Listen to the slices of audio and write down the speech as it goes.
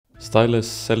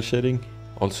Stylized cell shading,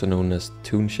 also known as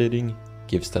toon shading,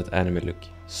 gives that anime look.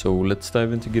 So let's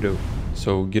dive into Godot.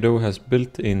 So Godot has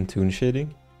built-in toon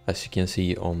shading, as you can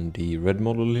see on the red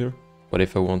model here. But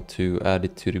if I want to add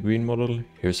it to the green model,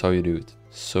 here's how you do it.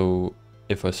 So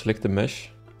if I select the mesh,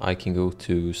 I can go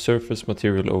to Surface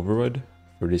Material Override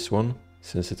for this one,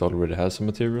 since it already has a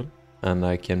material. And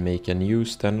I can make a new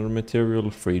standard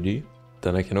material 3D.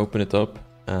 Then I can open it up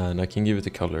and I can give it a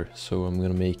color. So I'm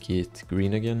gonna make it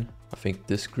green again. I think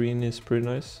this green is pretty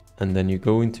nice. And then you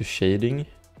go into shading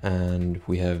and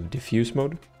we have diffuse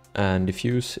mode. And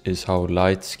diffuse is how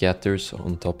light scatters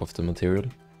on top of the material.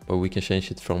 But we can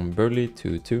change it from burly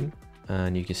to toon.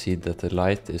 And you can see that the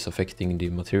light is affecting the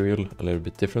material a little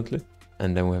bit differently.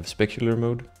 And then we have specular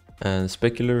mode. And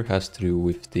specular has to do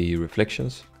with the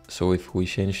reflections. So if we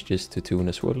change this to toon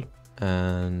as well,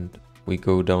 and we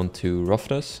go down to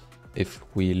roughness, if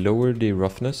we lower the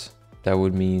roughness, that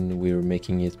would mean we're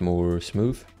making it more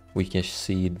smooth. We can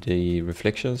see the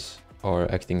reflections are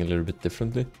acting a little bit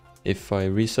differently. If I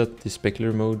reset the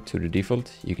specular mode to the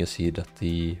default, you can see that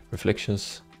the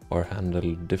reflections are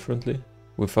handled differently.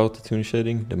 Without the toon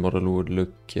shading, the model would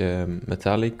look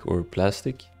metallic or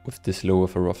plastic with this low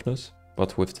of a roughness.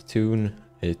 But with the toon,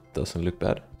 it doesn't look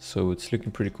bad. So it's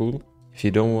looking pretty cool. If you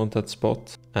don't want that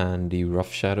spot and the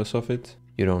rough shadows of it,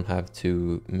 you don't have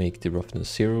to make the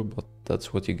roughness 0, but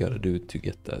that's what you gotta do to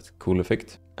get that cool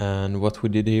effect. And what we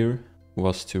did here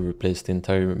was to replace the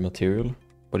entire material.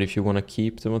 But if you want to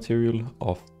keep the material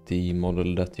of the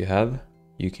model that you have,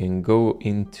 you can go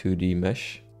into the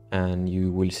mesh and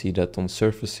you will see that on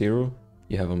surface 0,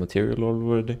 you have a material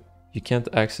already. You can't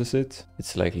access it,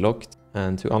 it's like locked.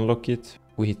 And to unlock it,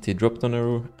 we hit the drop down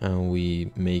arrow and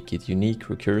we make it unique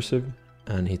recursive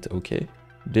and hit OK.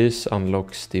 This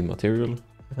unlocks the material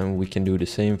and we can do the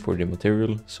same for the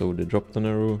material. So the drop down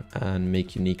arrow and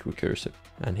make unique recursive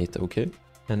and hit OK.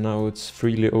 And now it's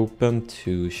freely open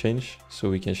to change. So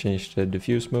we can change the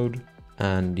diffuse mode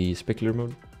and the specular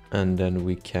mode. And then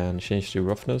we can change the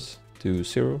roughness to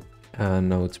 0. And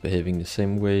now it's behaving the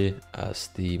same way as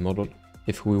the model.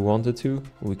 If we wanted to,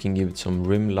 we can give it some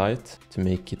rim light to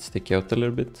make it stick out a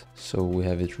little bit. So we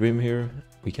have it rim here,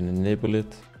 we can enable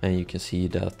it, and you can see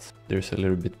that there's a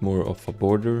little bit more of a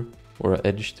border or an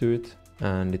edge to it.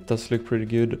 And it does look pretty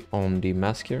good on the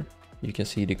mask here. You can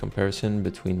see the comparison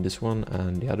between this one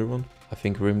and the other one. I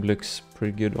think rim looks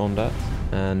pretty good on that.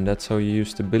 And that's how you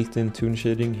use the built-in toon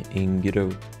shading in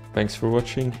Godot. Thanks for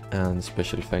watching, and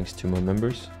special thanks to my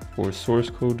members. For source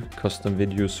code, custom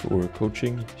videos or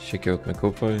coaching, check out my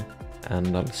Ko-Fi,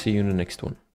 and I'll see you in the next one.